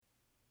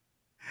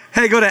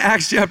Hey, go to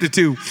Acts chapter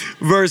 2,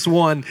 verse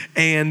 1.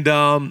 And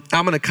I'm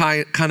going to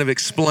kind of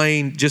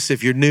explain, just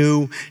if you're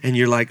new and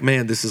you're like,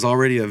 man, this is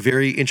already a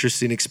very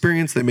interesting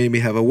experience. They made me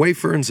have a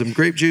wafer and some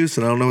grape juice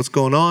and I don't know what's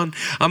going on.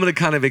 I'm going to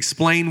kind of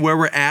explain where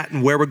we're at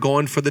and where we're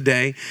going for the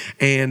day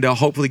and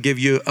hopefully give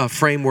you a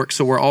framework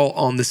so we're all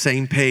on the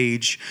same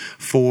page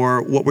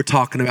for what we're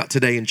talking about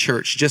today in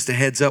church. Just a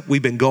heads up,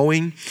 we've been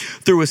going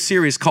through a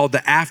series called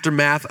The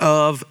Aftermath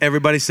of,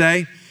 everybody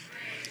say,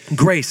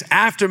 Grace,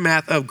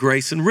 aftermath of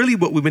grace. And really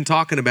what we've been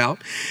talking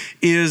about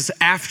is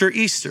after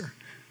Easter.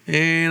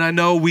 And I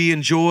know we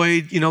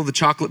enjoyed, the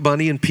chocolate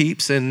bunny and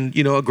Peeps and,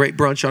 a great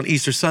brunch on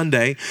Easter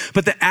Sunday.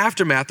 But the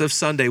aftermath of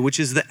Sunday, which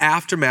is the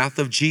aftermath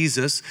of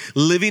Jesus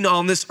living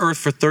on this earth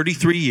for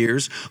 33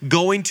 years,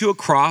 going to a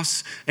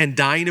cross and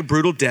dying a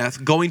brutal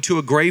death, going to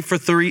a grave for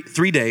 3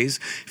 days.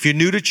 If you're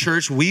new to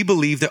church, we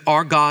believe that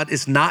our God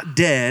is not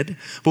dead,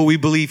 but we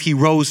believe he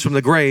rose from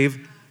the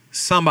grave.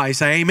 Somebody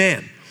say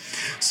amen.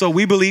 So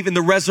we believe in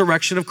the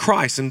resurrection of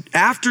Christ. And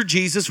after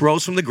Jesus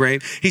rose from the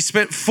grave, he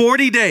spent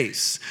 40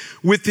 days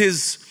with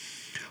his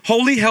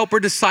holy helper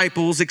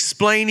disciples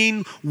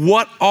explaining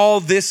what all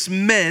this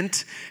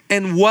meant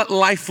and what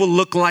life will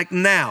look like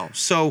now.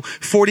 So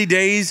 40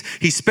 days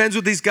he spends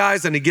with these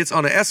guys and he gets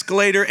on an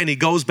escalator and he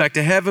goes back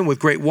to heaven with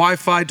great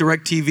Wi-Fi,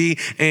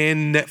 DirecTV,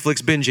 and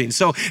Netflix binging.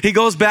 So he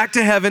goes back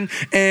to heaven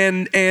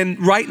and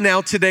right now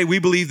today we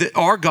believe that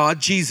our God,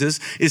 Jesus,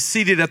 is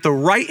seated at the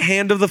right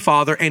hand of the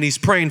Father and he's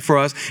praying for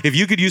us. If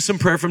you could use some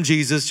prayer from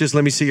Jesus, just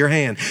let me see your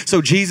hand.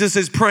 So Jesus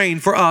is praying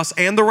for us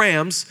and the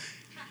Rams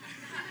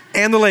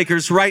and the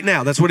Lakers right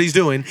now. That's what he's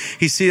doing.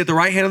 He's seated at the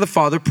right hand of the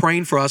Father,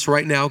 praying for us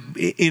right now,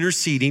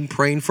 interceding,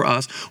 praying for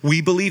us. We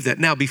believe that.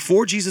 Now,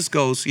 before Jesus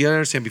goes, you gotta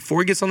understand,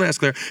 before he gets on the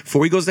escalator,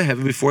 before he goes to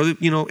heaven, before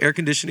the, air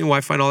conditioning,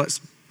 Wi-Fi, and all that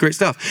great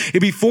stuff.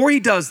 And before he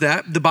does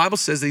that, the Bible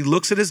says that he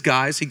looks at his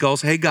guys. He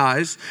goes, hey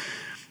guys,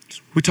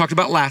 we talked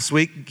about last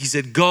week. He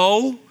said,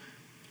 go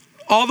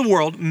all the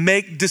world,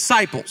 make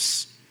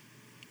disciples.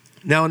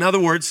 Now, in other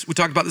words, we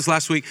talked about this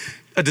last week.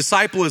 A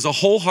disciple is a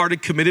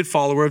wholehearted, committed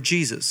follower of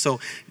Jesus.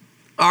 So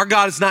our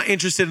God is not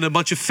interested in a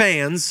bunch of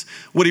fans.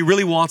 What he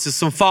really wants is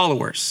some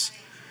followers.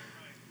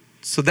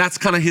 So that's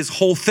kind of his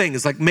whole thing,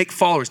 is like make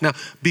followers. Now,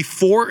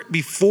 before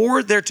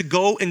they're to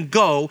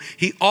go,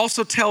 he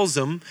also tells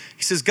them,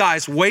 he says,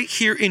 guys, wait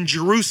here in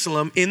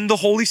Jerusalem, in the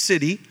holy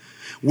city,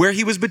 where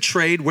he was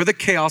betrayed, where the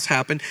chaos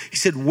happened. He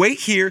said, wait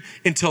here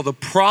until the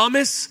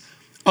promise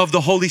of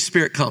the Holy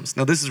Spirit comes.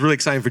 Now, this is really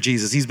exciting for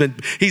Jesus. He's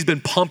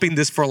been pumping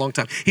this for a long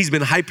time. He's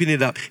been hyping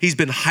it up. He's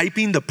been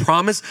hyping the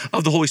promise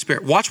of the Holy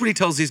Spirit. Watch what he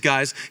tells these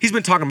guys. He's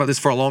been talking about this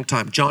for a long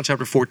time. John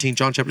chapter 14,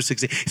 John chapter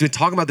 16. He's been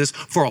talking about this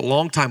for a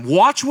long time.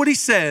 Watch what he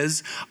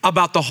says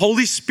about the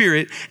Holy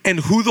Spirit and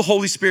who the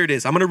Holy Spirit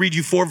is. I'm going to read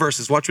you 4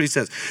 verses. Watch what he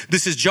says.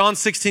 This is John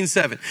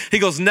 16:7. He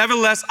goes,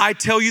 nevertheless, I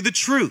tell you the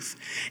truth.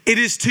 It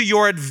is to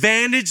your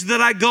advantage that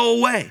I go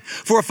away.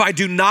 For if I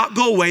do not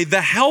go away,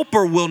 the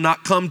helper will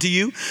not come to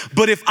you.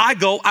 But if I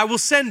go, I will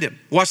send him.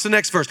 Watch the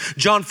next verse.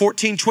 John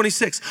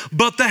 14:26.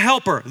 But the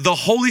helper, the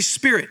Holy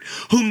Spirit,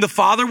 whom the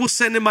Father will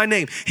send in my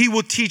name, he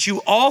will teach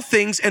you all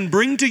things and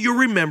bring to your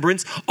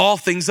remembrance all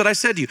things that I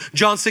said to you.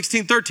 John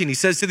 16:13, he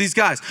says to these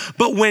guys,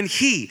 but when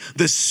he,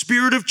 the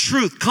Spirit of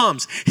truth,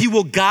 comes, he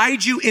will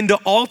guide you into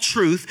all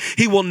truth.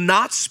 He will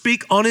not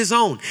speak on his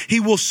own. He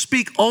will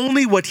speak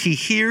only what he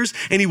hears,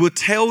 and he will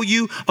tell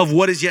you of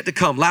what is yet to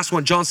come. Last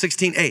one, John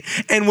 16:8.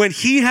 And when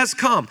he has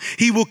come,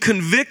 he will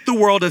convict the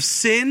world of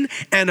sin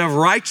and of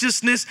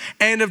righteousness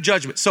and of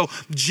judgment. So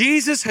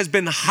Jesus has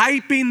been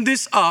hyping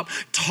this up,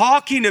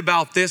 talking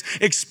about this,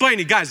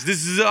 explaining, guys,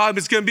 this is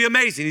it's going to be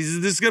amazing. This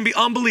is going to be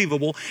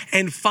unbelievable.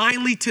 And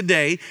finally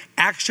today,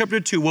 Acts chapter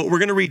 2, what we're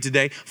going to read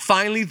today,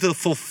 finally the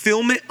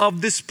fulfillment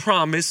of this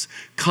promise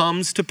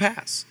comes to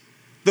pass.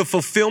 The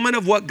fulfillment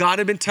of what God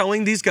had been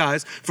telling these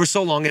guys for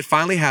so long, it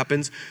finally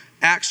happens.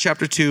 Acts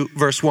chapter 2,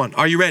 verse 1.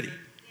 Are you ready?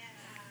 Yes.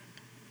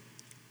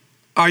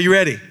 Are you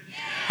ready?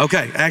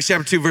 Okay, Acts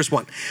chapter 2, verse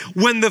 1.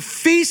 When the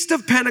feast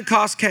of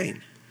Pentecost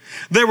came,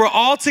 they were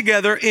all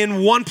together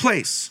in one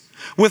place.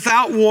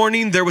 Without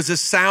warning, there was a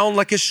sound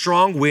like a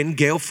strong wind,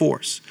 gale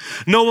force.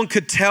 No one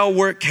could tell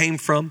where it came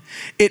from.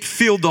 It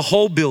filled the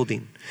whole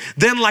building.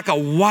 Then like a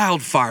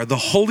wildfire, the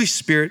Holy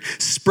Spirit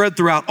spread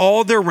throughout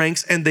all their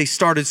ranks, and they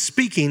started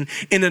speaking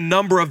in a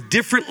number of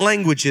different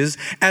languages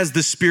as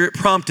the Spirit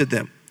prompted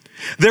them.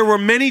 There were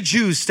many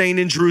Jews staying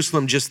in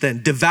Jerusalem just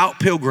then, devout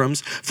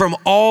pilgrims from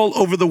all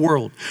over the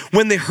world.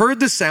 When they heard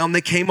the sound, they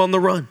came on the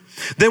run.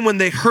 Then when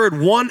they heard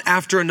one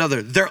after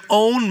another, their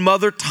own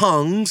mother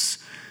tongues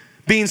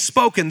being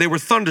spoken, they were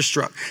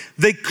thunderstruck.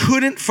 They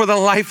couldn't for the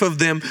life of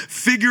them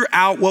figure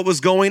out what was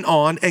going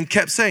on and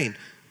kept saying,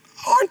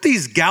 aren't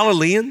these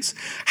Galileans?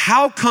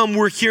 How come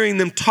we're hearing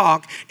them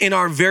talk in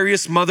our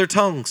various mother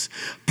tongues?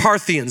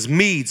 Parthians,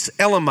 Medes,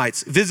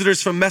 Elamites,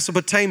 visitors from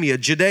Mesopotamia,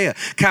 Judea,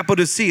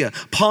 Cappadocia,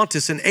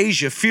 Pontus and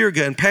Asia,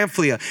 Phrygia and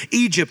Pamphylia,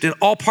 Egypt and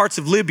all parts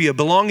of Libya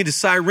belonging to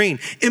Cyrene,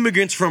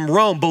 immigrants from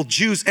Rome, both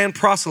Jews and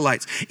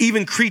proselytes,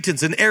 even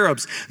Cretans and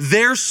Arabs.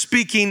 They're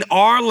speaking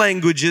our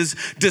languages,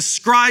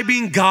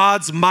 describing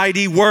God's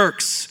mighty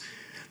works.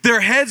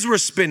 Their heads were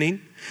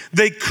spinning.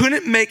 They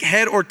couldn't make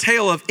head or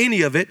tail of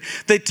any of it.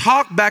 They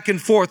talked back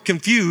and forth,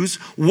 confused.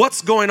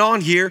 What's going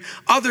on here?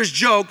 Others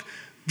joke,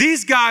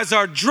 these guys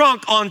are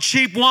drunk on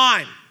cheap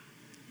wine.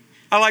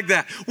 I like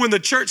that. When the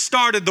church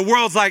started, the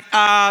world's like,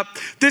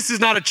 this is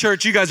not a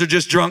church. You guys are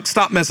just drunk.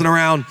 Stop messing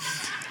around.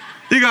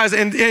 You guys,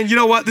 and you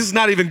know what? This is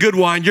not even good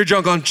wine. You're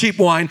drunk on cheap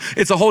wine.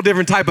 It's a whole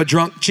different type of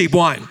drunk, cheap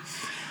wine.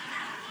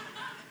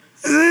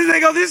 They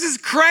go, this is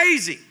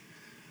crazy.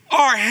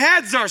 Our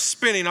heads are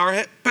spinning.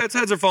 Our pets'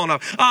 heads are falling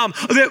off.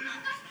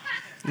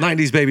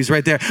 90s babies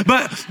right there.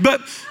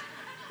 But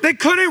they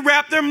couldn't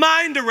wrap their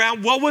mind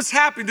around what was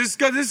happening. This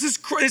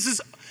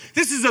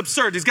is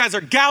absurd. These guys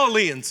are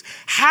Galileans.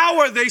 How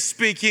are they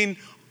speaking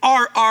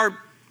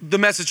the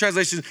Message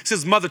translation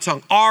says mother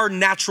tongue, our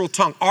natural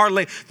tongue, our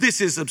language. This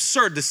is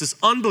absurd. This is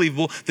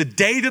unbelievable. The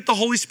day that the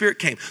Holy Spirit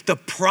came, the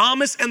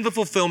promise and the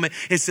fulfillment,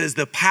 it says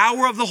the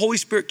power of the Holy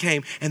Spirit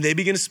came and they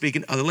began to speak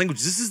in other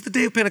languages. This is the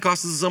day of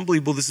Pentecost. This is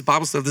unbelievable. This is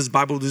Bible stuff. This is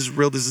Bible. This is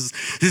real. This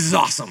is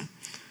awesome.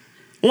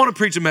 I want to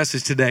preach a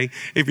message today.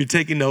 If you're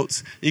taking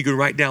notes, you can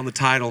write down the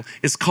title.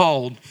 It's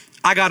called,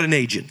 I Got an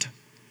Agent.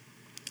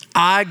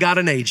 I Got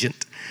an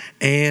Agent.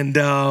 And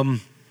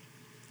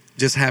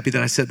just happy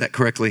that I said that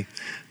correctly.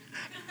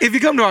 If you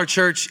come to our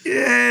church,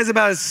 there's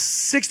about a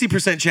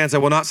 60% chance I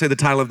will not say the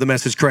title of the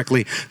message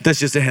correctly. That's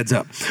just a heads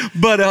up.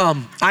 But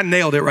I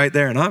nailed it right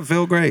there, and I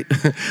feel great.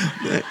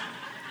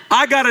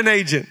 I got an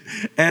agent,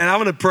 and I'm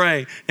going to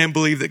pray and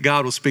believe that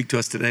God will speak to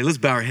us today. Let's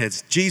bow our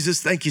heads.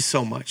 Jesus, thank you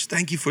so much.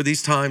 Thank you for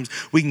these times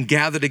we can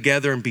gather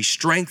together and be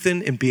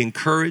strengthened and be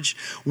encouraged.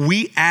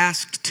 We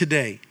ask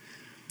today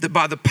that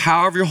by the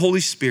power of your Holy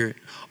Spirit,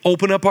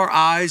 open up our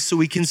eyes so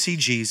we can see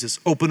Jesus.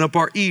 Open up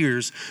our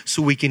ears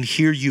so we can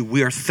hear you.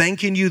 We are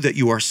thanking you that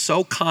you are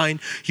so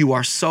kind. You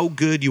are so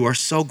good. You are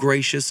so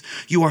gracious.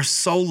 You are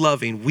so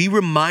loving. We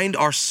remind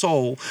our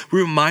soul, we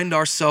remind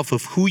ourselves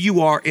of who you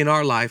are in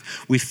our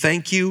life. We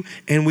thank you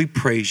and we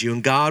praise you.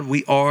 And God,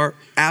 we are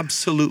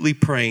absolutely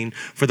praying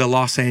for the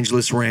Los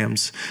Angeles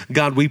Rams.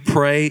 God, we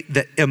pray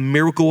that a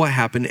miracle will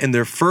happen. In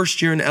their first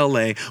year in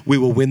LA, we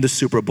will win the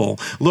Super Bowl.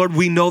 Lord,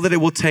 we know that it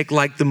will take,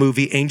 like the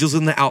movie Angels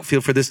in the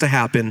Outfield, for this to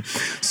happen.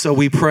 So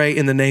we pray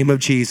in the name of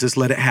Jesus,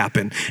 let it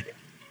happen.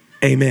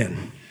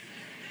 Amen.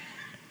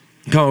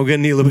 Come on, we're gonna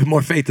need a little bit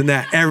more faith than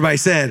that. Everybody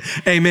said,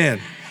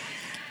 amen.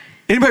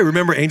 Anybody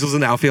remember Angels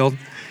in the Outfield?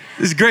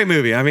 This is a great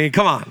movie. I mean,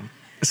 come on.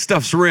 This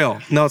stuff's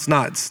real. No, it's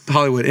not. It's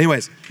Hollywood.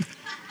 Anyways.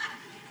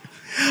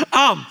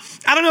 I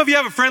don't know if you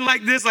have a friend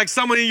like this, like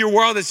someone in your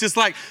world that's just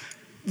like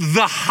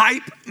the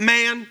hype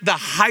man, the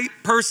hype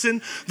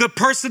person, the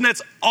person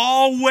that's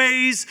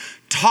always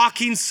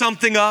talking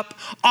something up,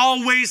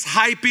 always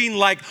hyping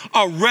like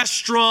a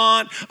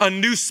restaurant, a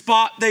new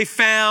spot they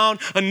found,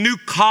 a new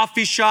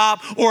coffee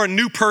shop, or a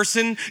new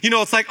person. You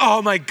know, it's like,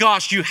 oh my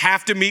gosh, you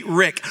have to meet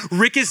Rick.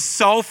 Rick is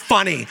so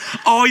funny.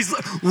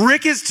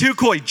 Rick is too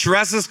cool. He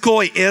dresses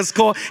cool. He is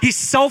cool. He's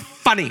so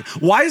funny.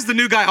 Why is the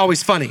new guy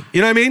always funny?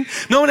 You know what I mean?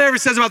 No one ever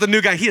says about the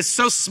new guy, he is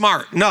so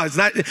smart. No, it's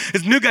not.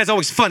 The new guy's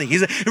always funny.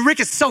 Rick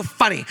is so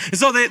funny. And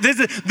so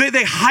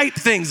they hype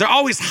things. They're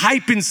always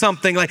hyping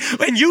something. Like,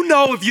 and you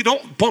know, if you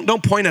don't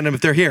point at them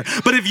if they're here.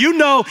 But if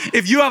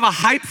you have a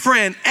hype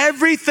friend,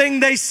 everything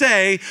they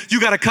say,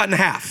 you got to cut in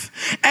half.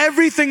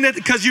 Everything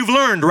because you've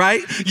learned,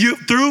 right? You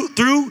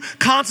through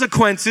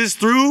consequences,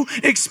 through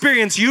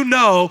experience, you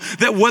know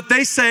that what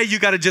they say, you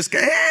got to just,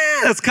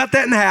 let's cut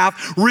that in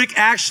half. Rick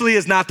actually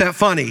is not that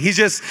funny. He's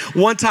just,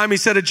 one time he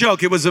said a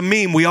joke. It was a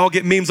meme. We all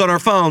get memes on our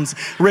phones.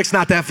 Rick's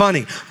not that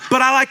funny.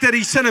 But I like that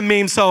he sent a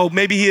meme, so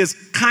maybe he is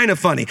kind of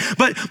funny.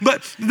 But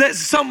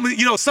some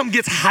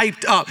gets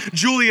hyped up.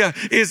 Julia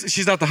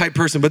she's not the hype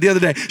person, but the other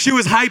day, she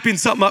was hyping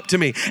something up to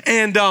me.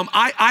 And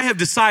I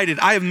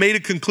have made a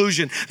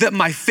conclusion that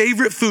my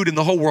favorite food in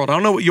the whole world, I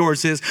don't know what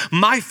yours is,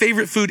 my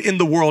favorite food in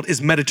the world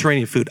is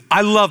Mediterranean food.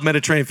 I love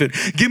Mediterranean food.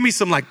 Give me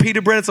some like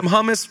pita bread and some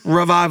hummus,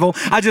 revival.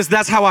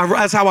 That's how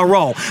I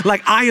roll.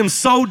 Like I am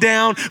so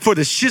down for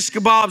the shish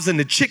kebabs and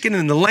the chicken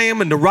and the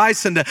lamb and the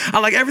rice and I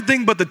like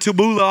everything but the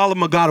tabbouleh ala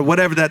magada,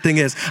 whatever that thing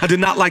is. I do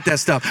not like that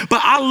stuff.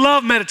 But I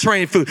love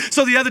Mediterranean food.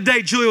 So the other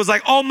day, Julia was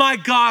like, oh my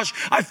gosh,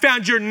 I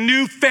found your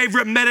new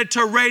favorite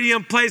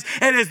Mediterranean place.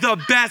 It is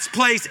the best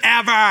place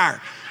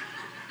ever.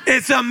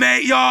 It's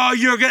amazing.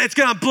 It's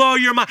going to blow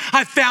your mind.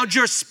 I found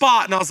your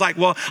spot. And I was like,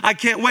 well, I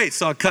can't wait.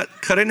 So I cut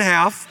it in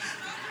half.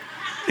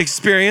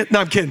 Experience. No,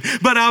 I'm kidding.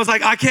 But I was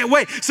like, I can't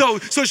wait. So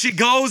she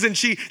goes and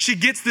she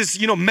gets this,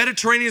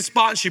 Mediterranean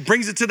spot and she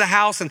brings it to the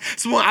house. And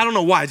so I don't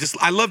know why.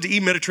 I love to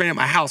eat Mediterranean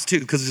at my house too,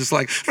 because it's just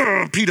like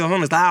pita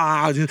hummus.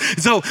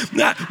 So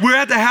we're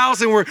at the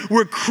house and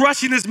we're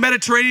crushing this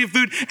Mediterranean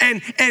food.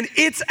 And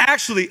it's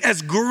actually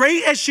as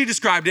great as she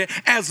described it,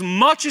 as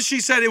much as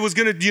she said it was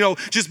going to,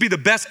 just be the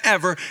best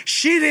ever.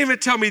 She didn't even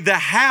tell me the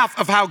half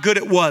of how good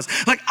it was.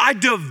 Like I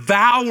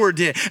devoured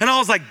it. And I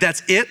was like,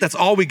 that's it? That's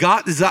all we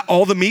got? Is that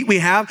all the meat we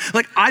have?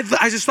 Like I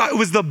just thought it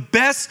was the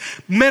best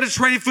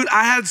Mediterranean food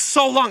I had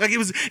so long. Like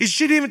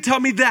she didn't even tell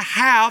me the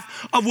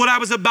half of what I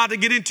was about to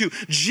get into.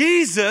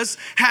 Jesus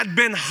had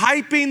been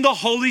hyping the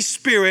Holy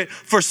Spirit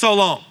for so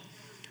long.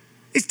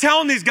 He's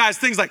telling these guys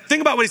things like,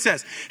 think about what he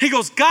says. He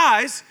goes,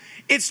 guys,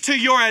 it's to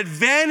your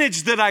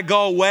advantage that I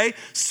go away.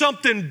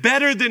 Something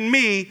better than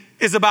me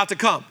is about to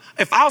come.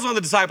 If I was one of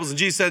the disciples and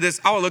Jesus said this,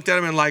 I would have looked at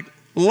him and like,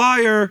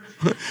 liar.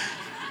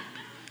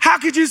 How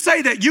could you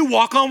say that? You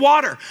walk on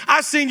water.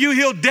 I've seen you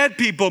heal dead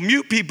people,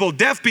 mute people,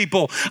 deaf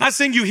people. I've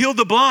seen you heal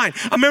the blind.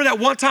 I remember that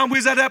one time we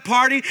was at that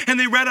party and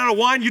they ran out of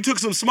wine. You took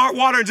some smart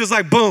water and just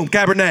like, boom,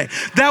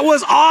 Cabernet. That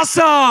was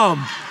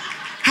awesome.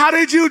 How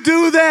did you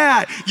do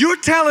that? You're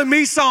telling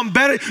me something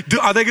better.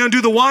 Are they going to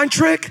do the wine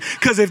trick?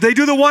 Because if they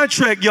do the wine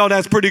trick, yo,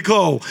 that's pretty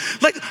cool.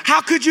 Like,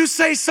 how could you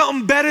say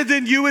something better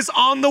than you is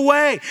on the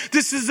way?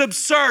 This is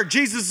absurd.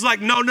 Jesus is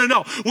like, no.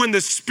 When the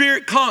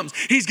Spirit comes,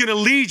 he's going to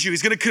lead you.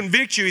 He's going to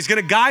convict you. He's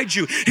going to guide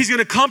you. He's going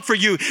to comfort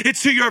you.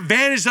 It's to your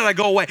advantage that I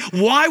go away.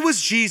 Why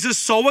was Jesus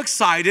so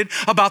excited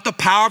about the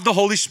power of the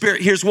Holy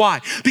Spirit? Here's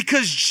why.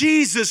 Because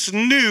Jesus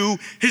knew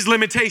his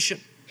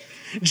limitation.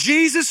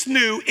 Jesus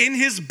knew in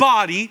his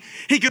body,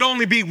 he could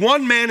only be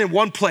one man in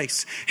one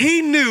place.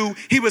 He knew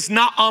he was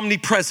not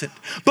omnipresent.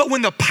 But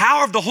when the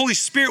power of the Holy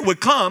Spirit would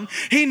come,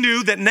 he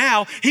knew that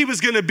now he was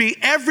going to be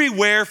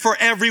everywhere for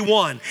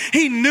everyone.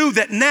 He knew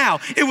that now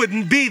it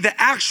wouldn't be the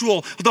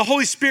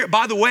Holy Spirit,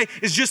 by the way,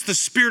 is just the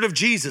Spirit of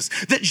Jesus.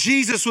 That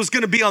Jesus was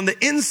going to be on the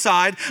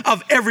inside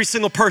of every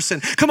single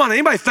person. Come on,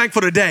 anybody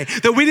thankful today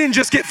that we didn't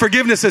just get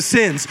forgiveness of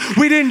sins?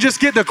 We didn't just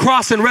get the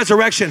cross and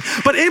resurrection,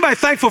 but anybody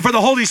thankful for the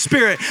Holy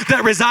Spirit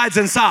that resides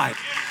inside?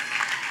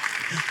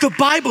 The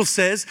Bible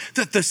says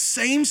that the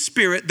same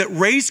Spirit that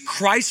raised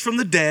Christ from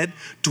the dead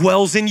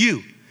dwells in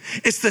you.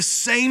 It's the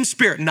same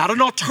Spirit, not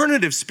an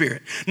alternative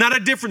spirit, not a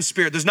different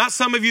spirit. There's not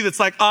some of you that's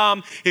like,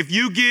 if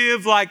you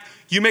give,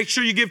 you make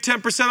sure you give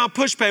 10% on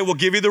PushPay, we'll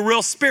give you the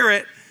real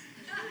Spirit.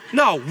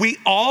 No, we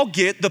all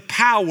get the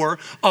power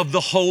of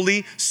the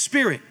Holy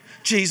Spirit.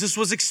 Jesus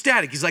was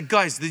ecstatic. He's like,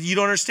 guys, you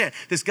don't understand.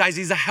 This guy's,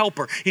 he's a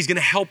helper. He's going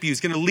to help you. He's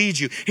going to lead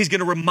you. He's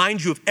going to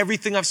remind you of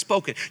everything I've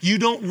spoken. You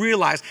don't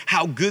realize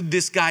how good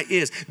this guy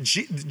is.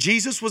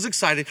 Jesus was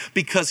excited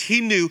because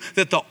he knew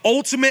that the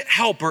ultimate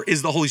helper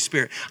is the Holy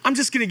Spirit. I'm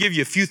just going to give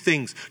you a few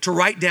things to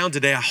write down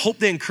today. I hope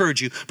they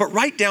encourage you. But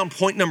write down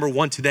point number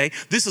 1 today.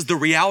 This is the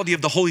reality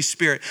of the Holy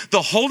Spirit.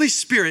 The Holy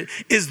Spirit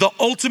is the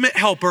ultimate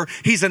helper.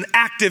 He's an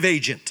active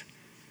agent.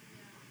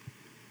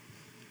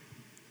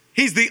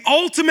 He's the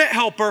ultimate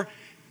helper.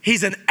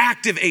 He's an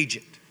active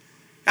agent.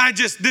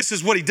 This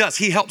is what he does.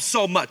 He helps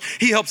so much.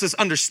 He helps us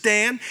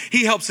understand.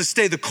 He helps us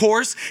stay the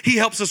course. He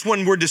helps us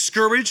when we're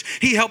discouraged.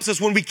 He helps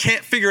us when we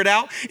can't figure it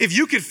out. If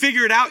you could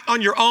figure it out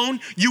on your own,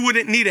 you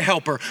wouldn't need a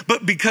helper.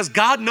 But because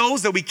God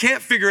knows that we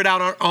can't figure it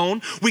out on our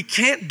own, we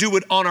can't do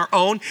it on our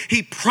own,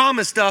 he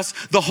promised us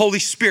the Holy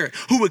Spirit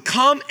who would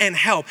come and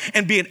help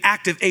and be an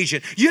active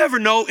agent. You ever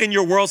know in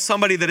your world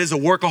somebody that is a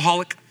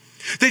workaholic?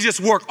 They just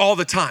work all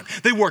the time.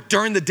 They work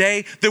during the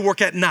day, they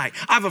work at night.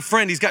 I have a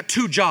friend, he's got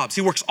 2 jobs.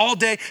 He works all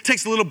day,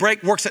 takes a little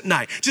break, works at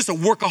night. Just a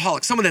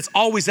workaholic, someone that's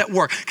always at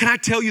work. Can I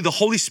tell you the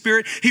Holy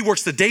Spirit, he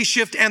works the day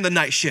shift and the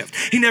night shift.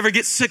 He never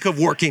gets sick of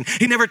working.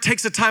 He never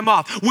takes the time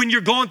off. When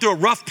you're going through a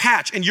rough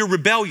patch and you're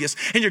rebellious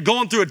and you're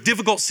going through a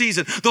difficult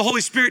season, the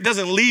Holy Spirit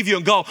doesn't leave you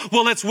and go,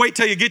 well, let's wait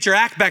till you get your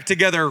act back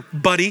together,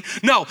 buddy.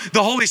 No,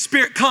 the Holy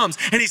Spirit comes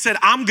and he said,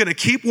 I'm gonna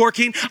keep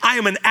working. I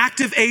am an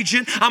active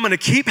agent. I'm gonna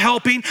keep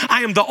helping.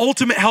 I am the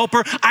ultimate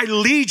helper. I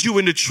lead you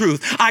into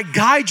truth. I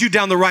guide you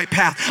down the right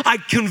path. I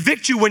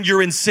convict you when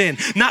you're in sin,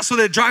 not so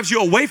that it drives you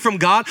away from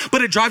God,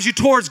 but it drives you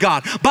towards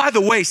God. By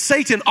the way,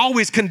 Satan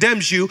always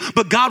condemns you,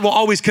 but God will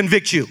always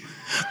convict you.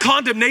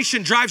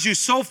 Condemnation drives you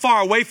so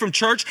far away from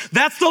church.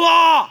 That's the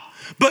law.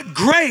 But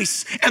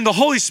grace and the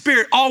Holy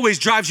Spirit always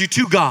drives you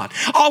to God.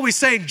 Always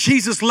saying,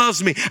 Jesus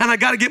loves me and I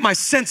got to get my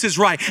senses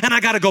right and I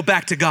got to go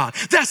back to God.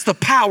 That's the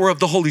power of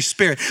the Holy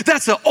Spirit.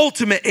 That's the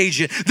ultimate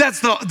agent. That's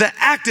the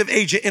active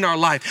agent in our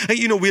life.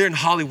 And we're in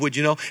Hollywood,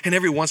 and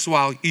every once in a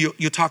while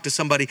you talk to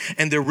somebody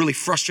and they're really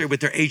frustrated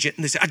with their agent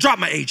and they say, I dropped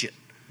my agent.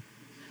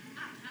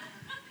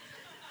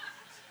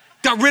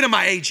 Got rid of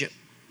my agent.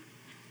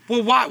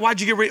 Well, why'd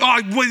you get rid?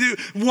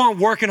 You weren't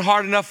working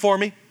hard enough for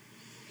me.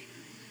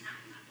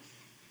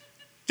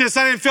 I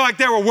didn't feel like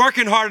they were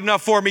working hard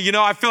enough for me.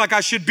 I feel like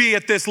I should be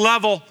at this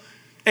level.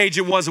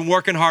 Agent wasn't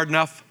working hard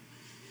enough.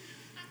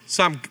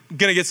 So I'm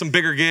going to get some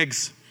bigger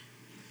gigs.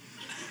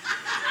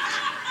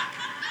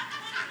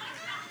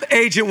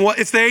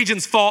 It's the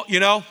agent's fault,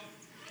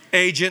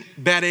 Agent,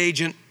 bad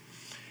agent.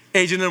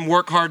 Agent didn't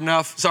work hard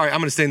enough. Sorry, I'm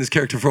going to stay in this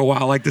character for a while.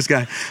 I like this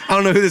guy. I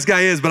don't know who this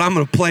guy is, but I'm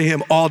going to play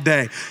him all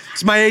day.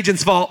 It's my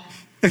agent's fault.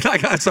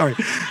 Sorry.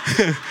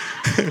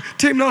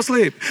 Team no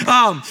sleep.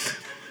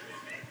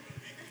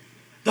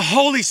 The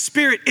Holy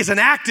Spirit is an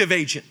active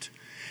agent.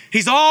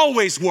 He's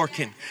always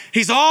working.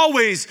 He's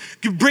always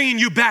bringing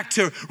you back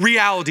to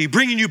reality,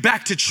 bringing you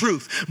back to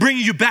truth,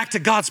 bringing you back to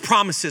God's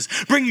promises,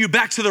 bringing you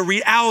back to the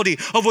reality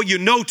of what you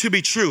know to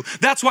be true.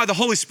 That's why the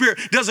Holy Spirit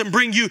doesn't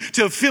bring you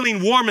to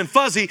feeling warm and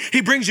fuzzy.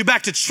 He brings you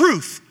back to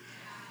truth.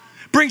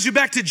 brings you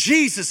back to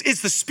Jesus.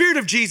 It's the Spirit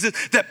of Jesus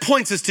that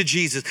points us to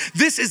Jesus.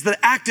 This is the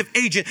active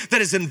agent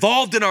that is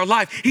involved in our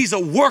life. He's a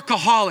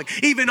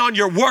workaholic. Even on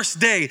your worst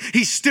day,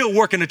 he's still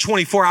working a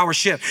 24-hour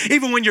shift.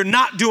 Even when you're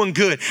not doing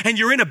good and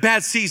you're in a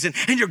bad season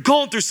and you're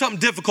going through something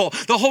difficult,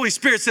 the Holy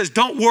Spirit says,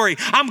 don't worry,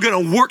 I'm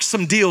going to work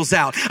some deals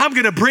out. I'm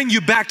going to bring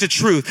you back to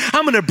truth.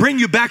 I'm going to bring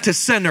you back to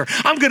center.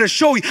 I'm going to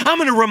show you. I'm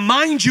going to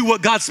remind you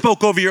what God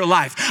spoke over your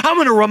life. I'm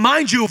going to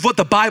remind you of what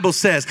the Bible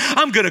says.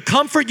 I'm going to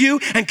comfort you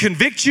and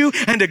convict you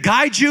and to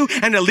guide you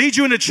and to lead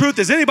you into truth.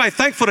 Is anybody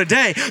thankful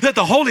today that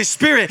the Holy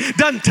Spirit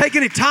doesn't take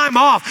any time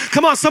off?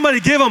 Come on, somebody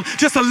give him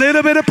just a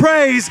little bit of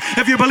praise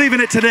if you believe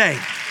in it today.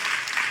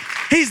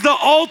 He's the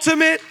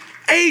ultimate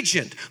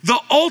agent, the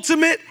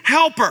ultimate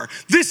helper.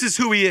 This is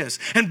who he is.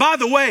 And by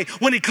the way,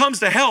 when he comes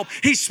to help,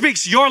 he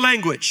speaks your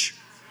language.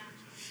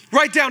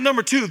 Write down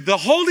number 2, the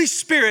Holy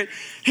Spirit,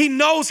 he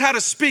knows how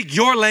to speak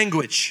your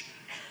language.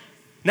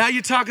 Now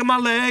you're talking my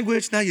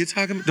language. Now you're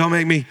talking, don't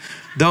make me.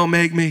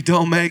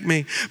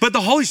 But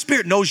the Holy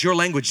Spirit knows your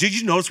language. Did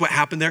you notice what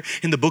happened there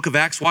in the book of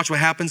Acts? Watch what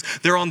happens.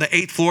 They're on the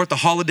 8th floor at the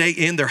Holiday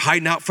Inn. They're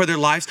hiding out for their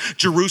lives.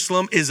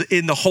 Jerusalem is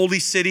in the holy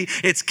city.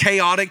 It's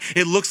chaotic.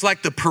 It looks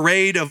like the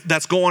parade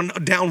that's going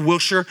down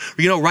Wilshire.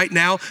 You know, right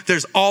now,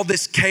 there's all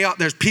this chaos.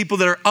 There's people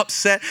that are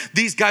upset.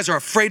 These guys are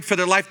afraid for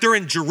their life. They're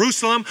in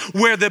Jerusalem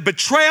where the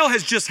betrayal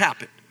has just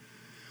happened,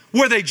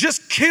 where they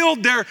just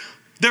killed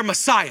their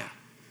Messiah.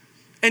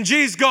 And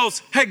Jesus goes,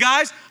 hey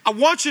guys, I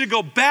want you to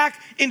go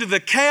back into the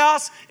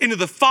chaos, into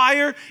the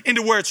fire,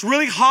 into where it's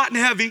really hot and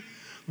heavy.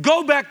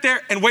 Go back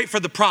there and wait for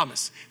the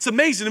promise. It's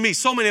amazing to me,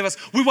 so many of us,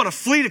 we want to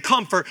flee to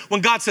comfort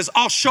when God says,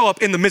 I'll show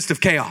up in the midst of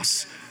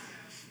chaos.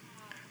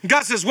 And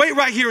God says, wait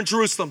right here in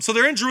Jerusalem. So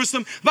they're in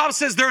Jerusalem. The Bible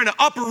says they're in an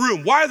upper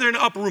room. Why are they in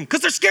an upper room?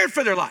 Because they're scared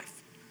for their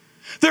life.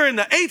 They're in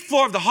the 8th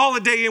floor of the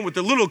Holiday Inn with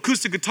their little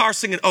acoustic guitar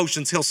singing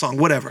Ocean's Hill song,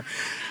 whatever.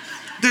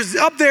 There's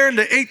up there in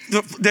the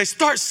 8th, they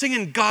start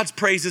singing God's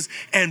praises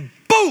and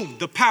boom,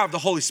 the power of the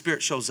Holy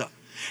Spirit shows up.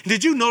 And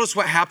did you notice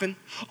what happened?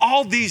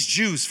 All these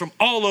Jews from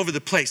all over the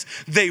place,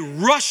 they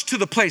rush to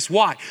the place.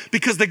 Why?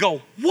 Because they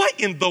go, what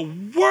in the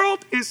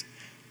world is,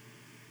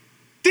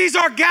 these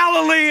are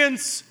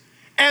Galileans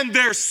and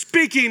they're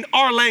speaking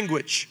our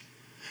language.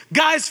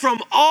 Guys from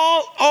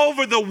all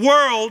over the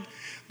world,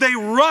 they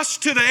rush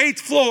to the 8th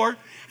floor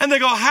and they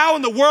go, how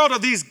in the world are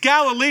these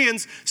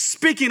Galileans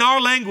speaking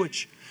our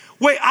language?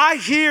 Wait, I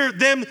hear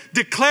them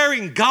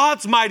declaring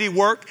God's mighty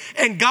work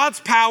and God's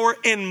power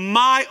in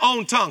my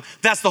own tongue.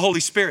 That's the Holy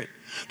Spirit.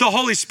 The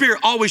Holy Spirit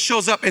always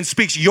shows up and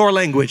speaks your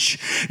language.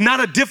 Not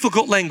a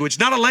difficult language,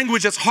 not a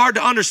language that's hard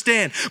to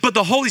understand, but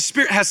the Holy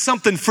Spirit has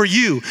something for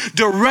you,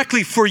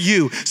 directly for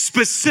you,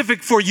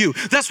 specific for you.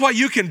 That's why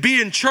you can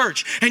be in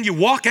church and you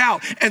walk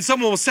out and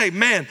someone will say,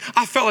 man,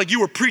 I felt like you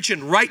were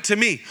preaching right to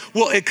me.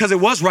 Well, because it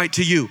was right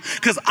to you.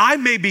 Because I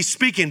may be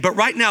speaking, but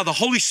right now the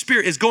Holy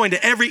Spirit is going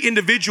to every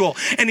individual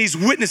and he's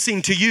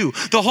witnessing to you.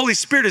 The Holy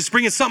Spirit is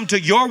bringing something to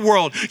your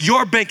world,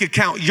 your bank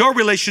account, your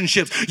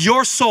relationships,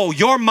 your soul,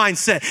 your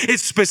mindset.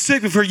 It's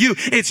specific for you.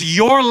 It's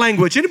your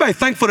language. Anybody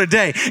thankful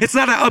today? It's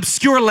not an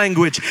obscure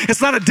language. It's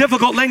not a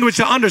difficult language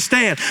to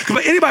understand.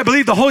 But anybody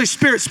believe the Holy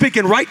Spirit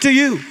speaking right to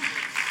you?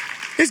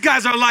 These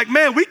guys are like,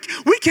 man, we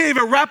can't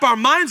even wrap our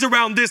minds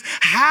around this.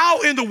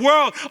 How in the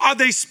world are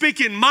they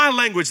speaking my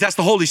language? That's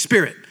the Holy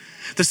Spirit.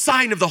 The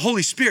sign of the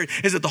Holy Spirit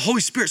is that the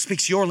Holy Spirit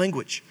speaks your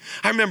language.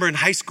 I remember in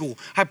high school,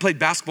 I played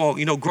basketball,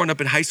 growing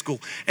up in high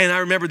school. And I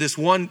remember this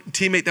one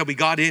teammate that we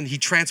got in, he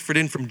transferred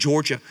in from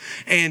Georgia.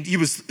 And he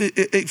was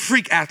a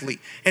freak athlete.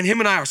 And him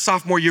and I, our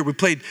sophomore year, we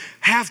played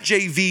half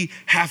JV,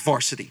 half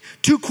varsity.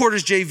 2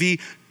 quarters JV,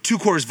 2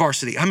 quarters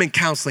varsity. I'm in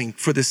counseling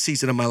for this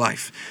season of my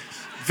life.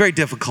 Very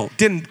difficult.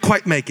 Didn't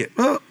quite make it.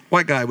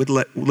 White guy with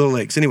little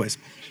legs. Anyways.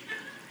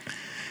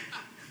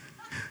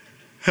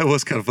 That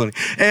was kind of funny.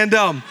 And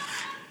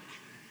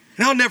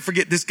I'll never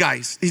forget this guy.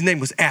 His name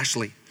was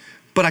Ashley.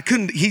 But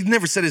he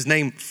never said his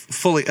name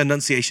fully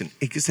enunciation.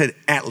 He said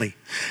Atlee.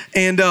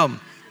 And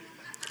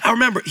I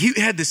remember he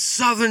had this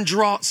southern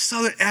draw,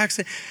 southern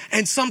accent.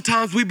 And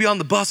sometimes we'd be on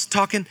the bus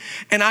talking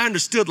and I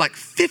understood like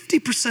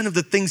 50% of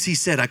the things he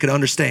said I could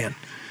understand.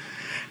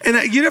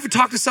 And you ever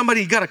talk to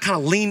somebody, you got to kind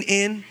of lean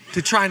in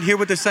to try and hear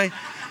what they're saying?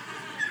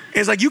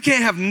 It's like you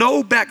can't have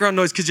no background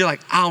noise because you're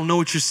like, I don't know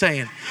what you're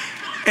saying.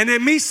 And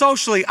then me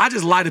socially, I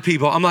just lie to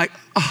people. I'm like,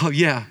 oh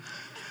yeah.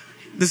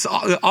 This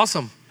is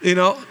awesome,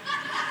 I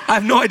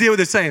have no idea what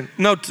they're saying.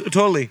 No,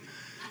 totally.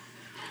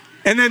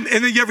 And then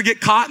you ever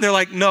get caught and they're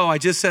like, no, I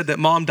just said that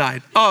mom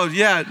died. Oh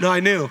yeah, no,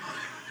 I knew.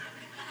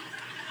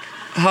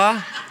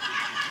 Huh?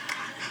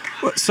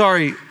 What?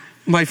 Sorry,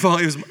 my phone,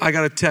 I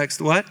got a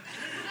text, what?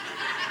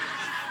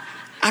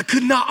 I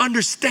could not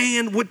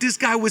understand what this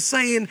guy was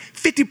saying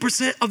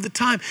 50% of the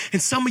time.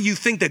 And some of you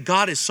think that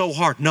God is so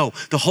hard. No,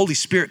 the Holy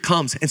Spirit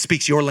comes and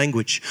speaks your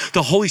language.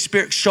 The Holy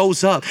Spirit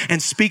shows up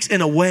and speaks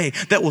in a way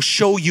that will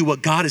show you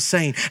what God is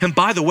saying. And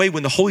by the way,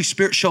 when the Holy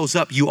Spirit shows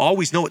up, you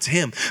always know it's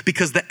him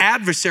because the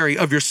adversary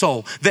of your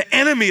soul, the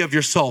enemy of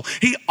your soul,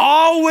 he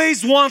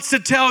always wants to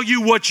tell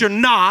you what you're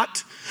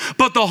not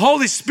But the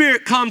Holy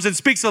Spirit comes and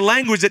speaks a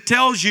language that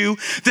tells you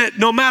that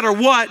no matter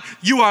what,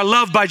 you are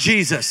loved by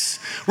Jesus.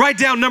 Write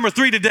down number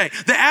 3 today.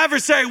 The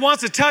adversary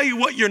wants to tell you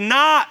what you're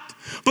not,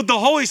 but the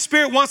Holy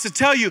Spirit wants to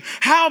tell you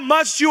how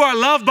much you are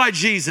loved by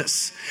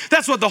Jesus.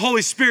 That's what the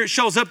Holy Spirit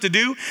shows up to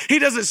do. He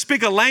doesn't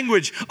speak a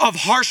language of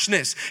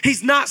harshness.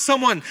 He's not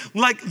someone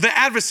like the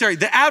adversary.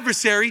 The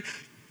adversary,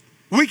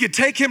 we could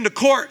take him to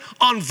court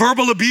on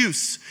verbal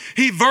abuse.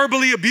 He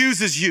verbally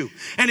abuses you,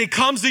 and he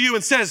comes to you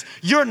and says,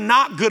 you're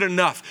not good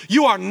enough.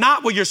 You are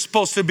not what you're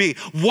supposed to be.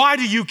 Why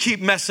do you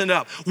keep messing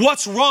up?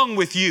 What's wrong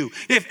with you?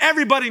 If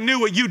everybody knew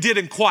what you did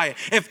in quiet,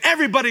 if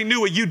everybody knew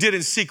what you did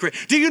in secret,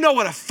 do you know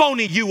what a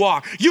phony you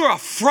are? You're a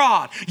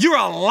fraud. You're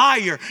a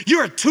liar.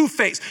 You're a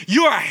two-faced.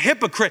 You're a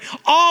hypocrite.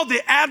 All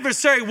the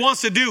adversary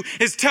wants to do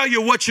is tell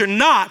you what you're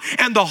not,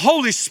 and the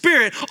Holy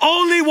Spirit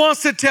only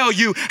wants to tell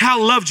you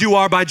how loved you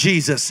are by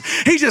Jesus.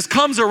 He just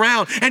comes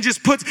around and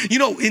just puts,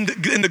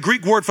 in the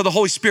Greek word for the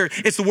Holy Spirit,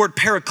 it's the word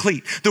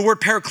paraclete. The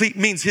word paraclete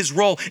means his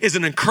role is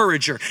an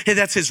encourager. And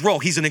that's his role.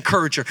 He's an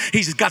encourager.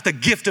 He's got the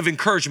gift of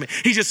encouragement.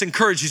 He just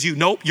encourages you.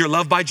 Nope, you're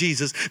loved by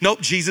Jesus.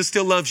 Nope, Jesus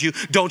still loves you.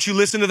 Don't you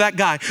listen to that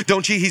guy.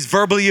 Don't you? He's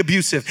verbally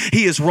abusive.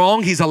 He is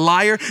wrong. He's a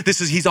liar.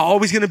 He's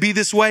always going to be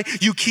this way.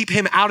 You keep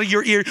him out of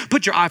your ear.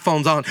 Put your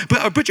iPhones on.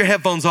 Put your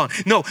headphones on.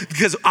 No,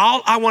 because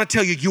all I want to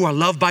tell you, you are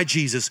loved by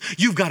Jesus.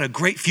 You've got a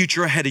great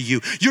future ahead of you.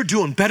 You're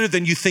doing better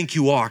than you think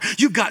you are.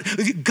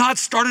 God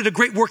started a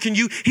great work in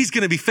you. He's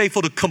going to be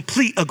faithful to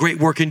complete a great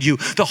work in you.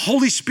 The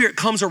Holy Spirit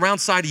comes around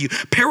side of you,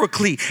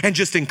 paraclete, and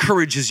just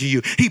encourages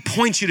you. He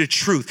points you to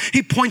truth.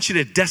 He points you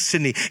to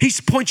destiny. He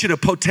points you to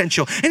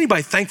potential.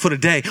 Anybody thankful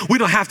today? We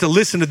don't have to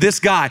listen to this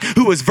guy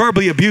who was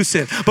verbally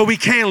abusive, but we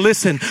can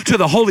listen to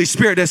the Holy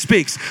Spirit that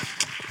speaks.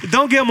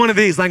 Don't give him one of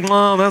these like,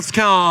 oh, that's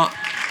kind of...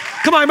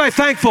 Come on, anybody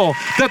thankful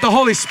that the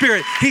Holy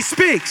Spirit, he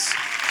speaks.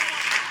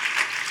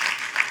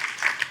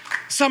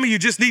 Some of you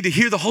just need to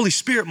hear the Holy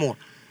Spirit more.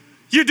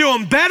 You're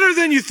doing better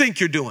than you think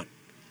you're doing.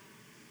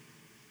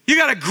 You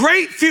got a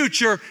great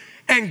future,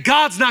 and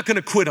God's not going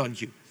to quit on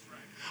you.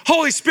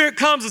 Holy Spirit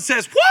comes and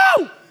says,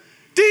 whoa,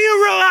 do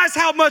you realize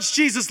how much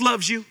Jesus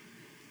loves you?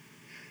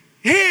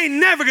 He ain't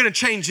never going to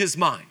change his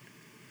mind.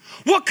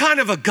 What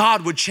kind of a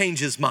God would change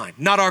his mind?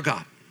 Not our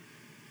God.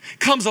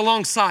 Comes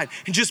alongside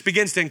and just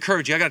begins to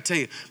encourage you. I got to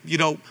tell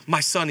you, my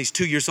son, he's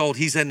 2 years old.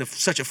 He's in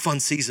such a fun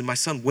season, my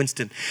son,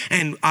 Winston.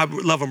 And I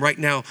love him right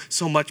now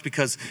so much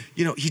because,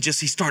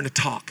 he's starting to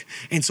talk.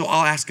 And so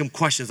I'll ask him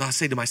questions. I'll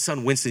say to my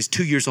son, Winston, he's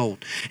 2 years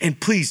old. And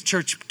please,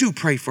 church, do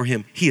pray for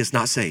him. He is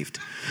not saved.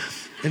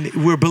 And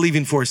we're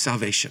believing for his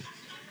salvation.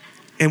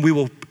 And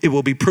it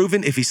will be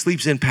proven if he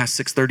sleeps in past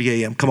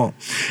 6:30 a.m. Come on.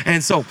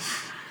 And so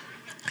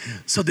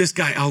this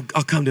guy, I'll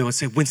come to him and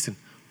say, Winston,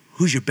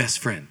 who's your best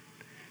friend?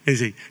 And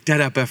he say,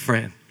 Dad, our best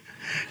friend.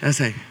 And I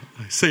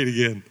say it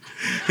again.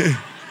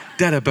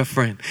 Dad, our best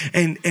friend.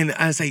 And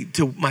I say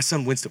to my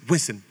son,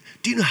 Winston,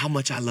 do you know how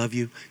much I love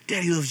you?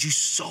 Daddy loves you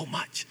so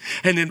much.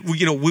 And then,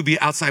 we'll be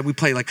outside. We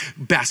play like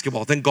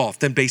basketball, then golf,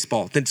 then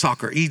baseball, then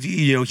soccer. He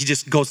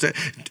just goes to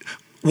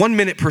 1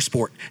 minute per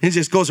sport, and it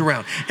just goes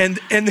around. And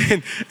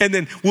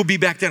then we'll be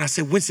back there, and I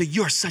say, Winston,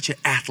 you are such an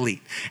athlete.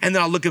 And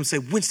then I'll look at him and say,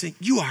 Winston,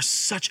 you are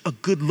such a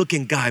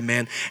good-looking guy,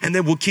 man. And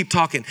then we'll keep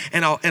talking,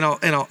 and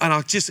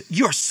I'll just,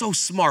 you are so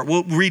smart.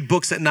 We'll read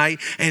books at night,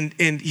 and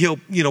he'll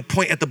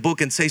point at the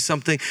book and say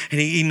something, and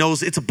he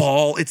knows it's a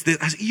ball. It's this.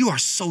 I say, you are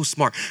so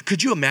smart.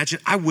 Could you imagine?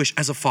 I wish,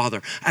 as a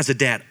father, as a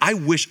dad, I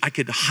wish I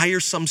could hire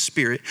some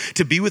spirit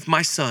to be with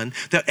my son,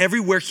 that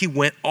everywhere he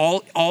went,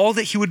 all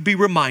that he would be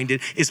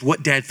reminded is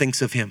what Dad thinks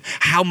of him,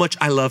 how much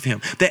I love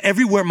him. That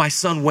everywhere my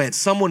son went,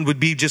 someone would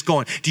be just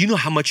going, do you know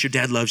how much your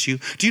dad loves you?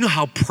 Do you know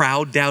how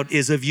proud Dad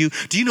is of you?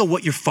 Do you know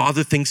what your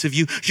father thinks of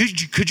you?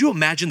 Could you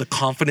imagine the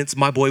confidence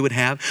my boy would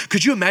have?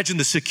 Could you imagine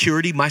the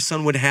security my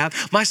son would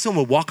have? My son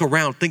would walk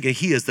around thinking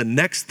he is the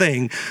next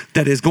thing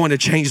that is going to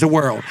change the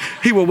world.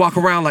 He will walk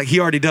around like he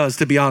already does,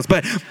 to be honest.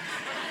 But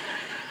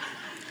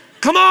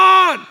come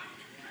on,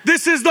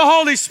 this is the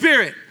Holy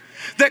Spirit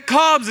that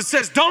comes and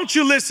says, don't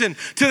you listen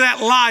to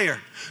that liar.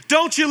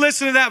 Don't you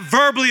listen to that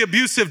verbally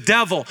abusive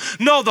devil.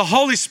 No, the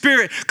Holy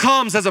Spirit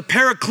comes as a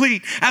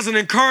paraclete, as an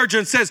encourager,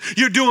 and says,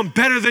 you're doing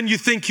better than you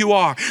think you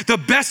are. The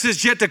best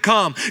is yet to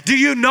come. Do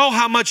you know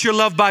how much you're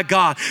loved by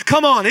God?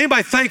 Come on,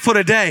 anybody thankful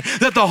today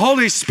that the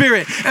Holy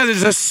Spirit, and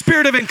there's a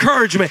spirit of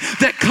encouragement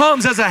that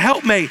comes as a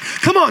helpmate?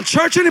 Come on,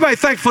 church, anybody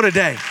thankful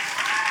today?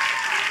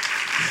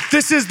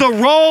 This is the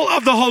role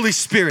of the Holy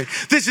Spirit.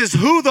 This is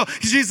who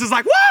Jesus is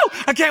like,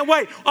 whoa, I can't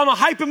wait. I'm going to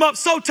hype him up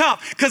so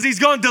tough because he's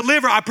going to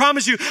deliver. I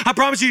promise you,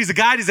 he's a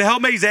guide, he's a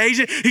helpmate, he's an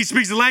agent, he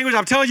speaks the language.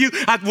 I'm telling you,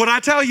 what I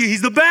tell you,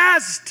 he's the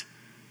best.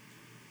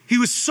 He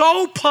was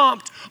so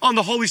pumped on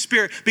the Holy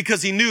Spirit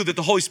because he knew that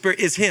the Holy Spirit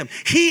is him.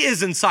 He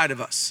is inside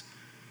of us.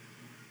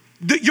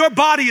 Your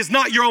body is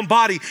not your own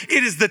body.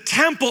 It is the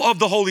temple of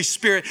the Holy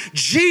Spirit.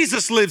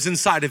 Jesus lives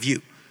inside of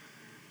you.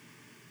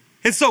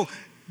 And so,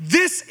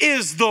 this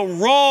is the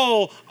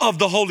role of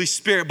the Holy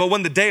Spirit. But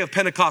when the day of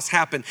Pentecost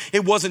happened,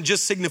 it wasn't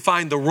just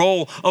signifying the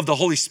role of the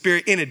Holy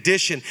Spirit. In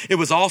addition, it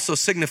was also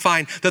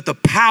signifying that the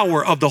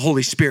power of the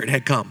Holy Spirit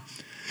had come.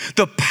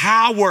 The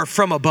power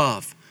from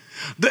above.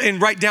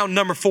 And write down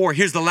number 4.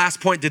 Here's the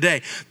last point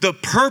today. The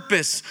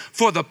purpose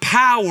for the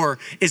power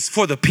is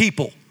for the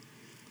people.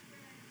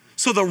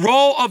 So the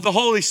role of the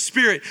Holy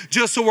Spirit,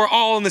 just so we're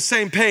all on the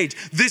same page,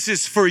 this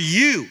is for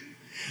you.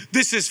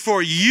 This is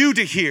for you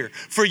to hear,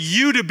 for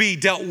you to be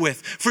dealt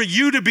with, for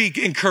you to be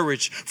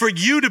encouraged, for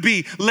you to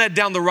be led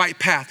down the right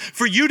path,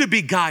 for you to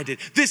be guided.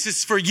 This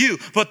is for you.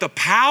 But the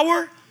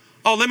power,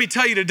 let me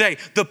tell you today,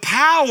 the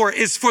power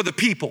is for the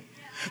people.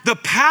 The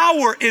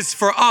power is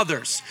for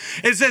others.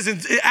 It says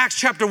in Acts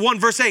chapter 1,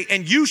 verse 8,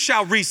 and you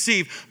shall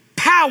receive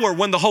power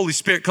when the Holy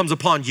Spirit comes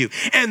upon you.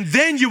 And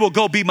then you will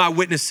go be my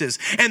witnesses.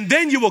 And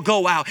then you will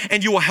go out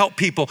and you will help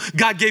people.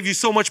 God gave you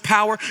so much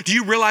power. Do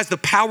you realize the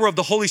power of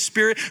the Holy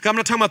Spirit? I'm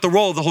not talking about the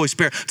role of the Holy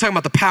Spirit. I'm talking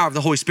about the power of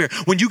the Holy Spirit.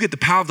 When you get the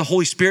power of the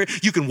Holy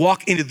Spirit, you can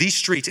walk into these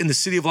streets in the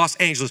city of Los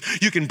Angeles.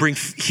 You can bring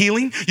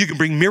healing. You can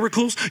bring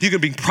miracles. You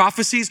can bring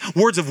prophecies,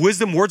 words of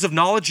wisdom, words of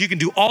knowledge. You can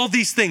do all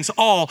these things,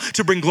 all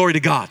to bring glory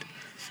to God.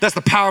 That's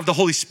the power of the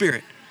Holy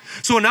Spirit.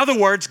 So in other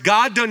words,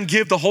 God doesn't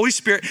give the Holy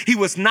Spirit. He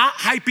was not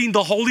hyping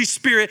the Holy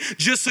Spirit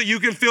just so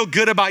you can feel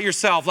good about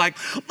yourself. Like,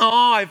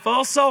 oh, I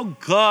feel so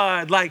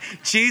good. Like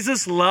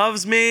Jesus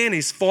loves me and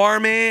he's for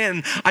me.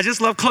 And I just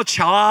love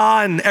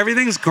Coachella and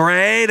everything's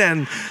great.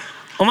 And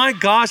oh my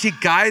gosh, he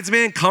guides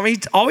me and he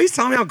always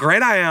tells me how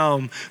great I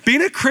am.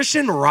 Being a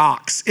Christian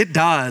rocks. It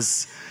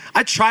does.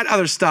 I tried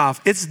other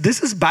stuff.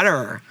 This is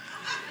better.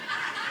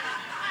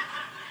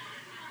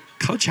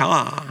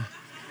 Coachella.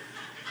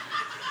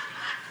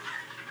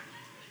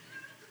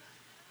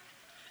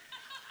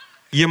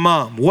 Your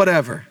mom,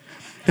 whatever.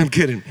 I'm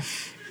kidding.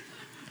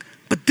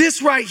 But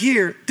this right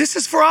here, this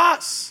is for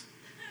us.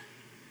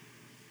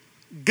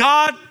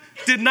 God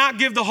did not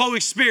give the Holy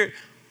Spirit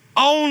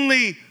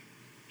only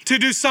to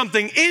do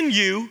something in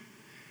you.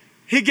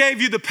 He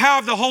gave you the power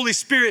of the Holy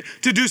Spirit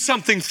to do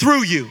something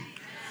through you.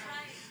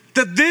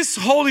 That this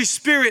Holy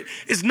Spirit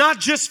is not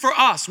just for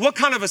us. What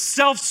kind of a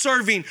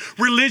self-serving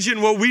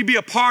religion will we be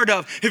a part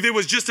of if it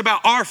was just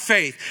about our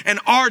faith and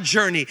our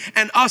journey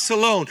and us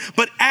alone?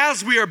 But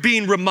as we are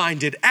being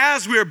reminded,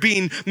 as we are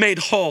being made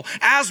whole,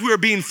 as we are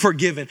being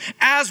forgiven,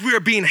 as we are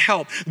being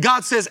helped,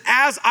 God says,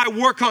 as I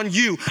work on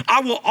you,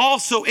 I will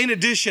also, in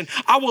addition,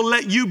 I will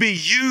let you be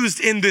used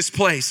in this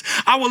place.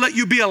 I will let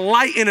you be a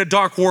light in a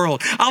dark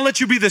world. I'll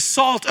let you be the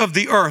salt of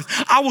the earth.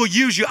 I will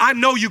use you. I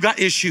know you got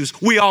issues.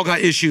 We all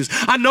got issues.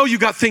 I know you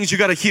got things you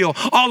got to heal.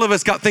 All of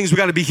us got things we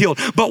got to be healed.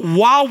 But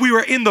while we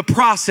were in the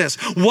process,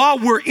 while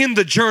we're in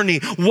the journey,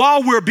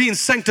 while we're being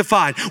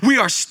sanctified, we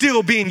are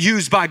still being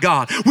used by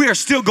God. We are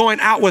still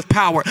going out with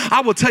power. I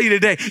will tell you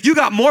today, you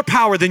got more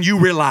power than you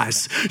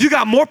realize. You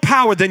got more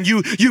power than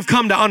you've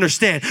come to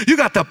understand. You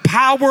got the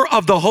power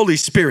of the Holy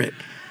Spirit.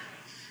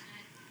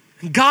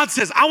 God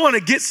says, I want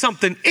to get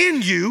something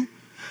in you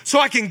so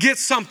I can get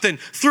something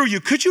through you.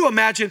 Could you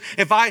imagine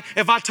if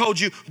I told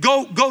you,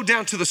 go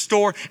down to the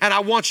store and I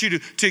want you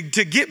to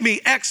get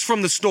me X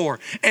from the store,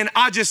 and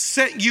I just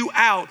sent you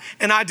out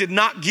and I did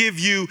not give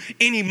you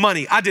any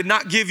money. I did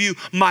not give you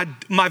my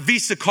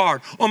Visa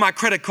card or my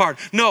credit card.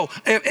 No,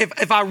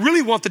 if I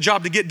really want the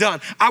job to get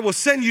done, I will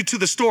send you to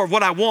the store of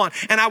what I want,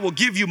 and I will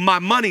give you my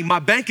money, my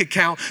bank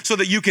account, so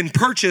that you can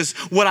purchase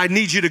what I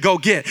need you to go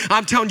get.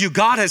 I'm telling you,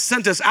 God has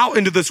sent us out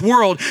into this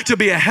world to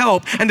be a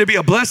help and to be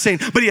a blessing,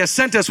 but he has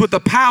sent us with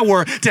the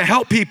power to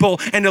help people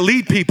and to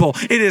lead people.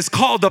 It is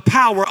called the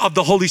power of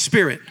the Holy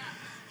Spirit.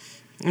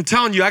 I'm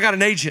telling you, I got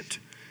an agent.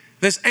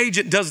 This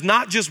agent does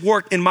not just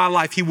work in my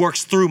life, he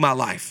works through my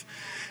life.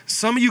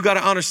 Some of you got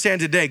to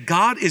understand today,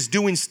 God is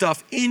doing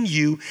stuff in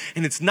you,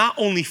 and it's not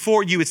only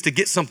for you, it's to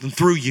get something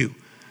through you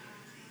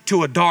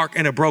to a dark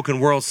and a broken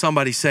world.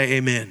 Somebody say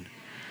amen.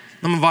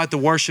 I'm going to invite the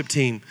worship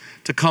team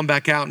to come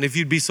back out, and if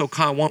you'd be so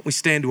kind, why don't we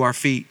stand to our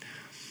feet?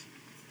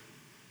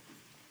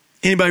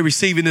 Anybody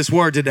receiving this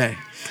word today?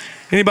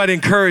 Anybody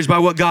encouraged by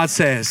what God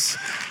says?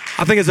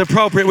 I think it's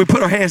appropriate we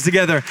put our hands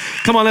together.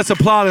 Come on, let's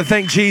applaud and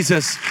thank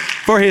Jesus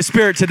for his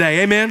Spirit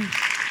today. Amen.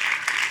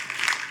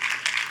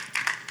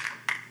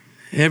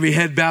 Every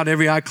head bowed,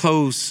 every eye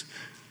closed.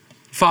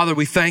 Father,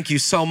 we thank you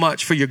so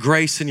much for your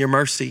grace and your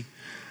mercy.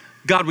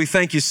 God, we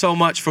thank you so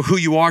much for who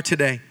you are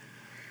today.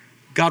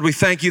 God, we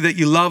thank you that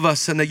you love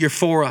us and that you're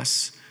for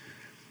us.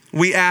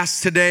 We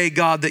ask today,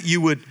 God, that you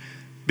would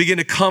begin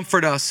to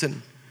comfort us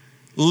and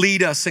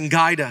lead us and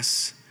guide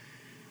us.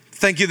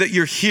 Thank you that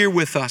you're here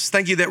with us.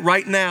 Thank you that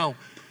right now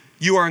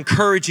you are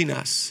encouraging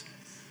us.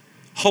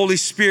 Holy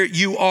Spirit,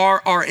 you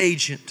are our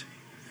agent.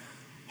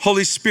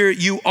 Holy Spirit,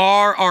 you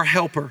are our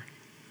helper.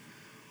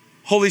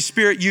 Holy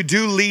Spirit, you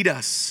do lead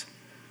us.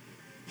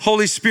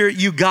 Holy Spirit,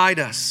 you guide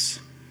us.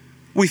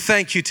 We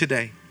thank you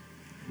today.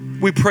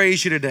 We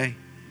praise you today.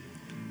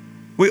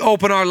 We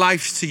open our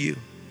lives to you.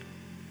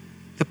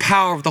 The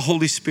power of the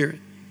Holy Spirit.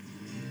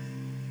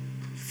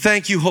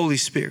 Thank you, Holy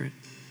Spirit.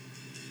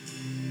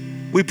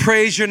 We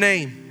praise your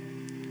name.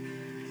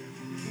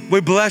 We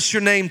bless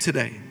your name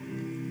today.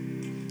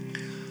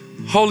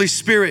 Holy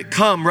Spirit,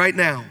 come right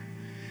now.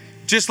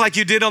 Just like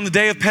you did on the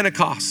day of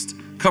Pentecost,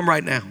 come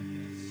right now.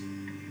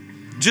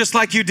 Just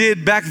like you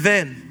did back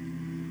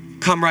then,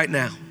 come right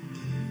now.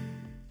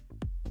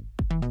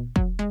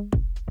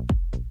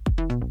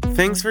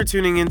 Thanks for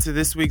tuning into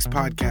this week's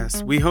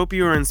podcast. We hope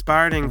you are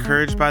inspired and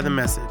encouraged by the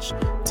message.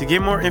 To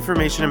get more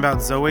information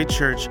about Zoe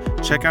Church,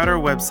 check out our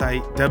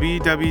website,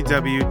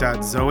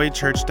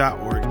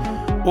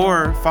 www.zoechurch.org,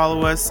 or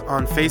follow us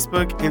on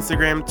Facebook,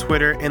 Instagram,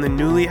 Twitter, and the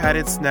newly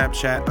added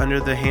Snapchat under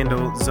the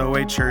handle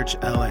Zoe Church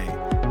LA.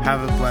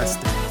 Have a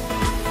blessed day.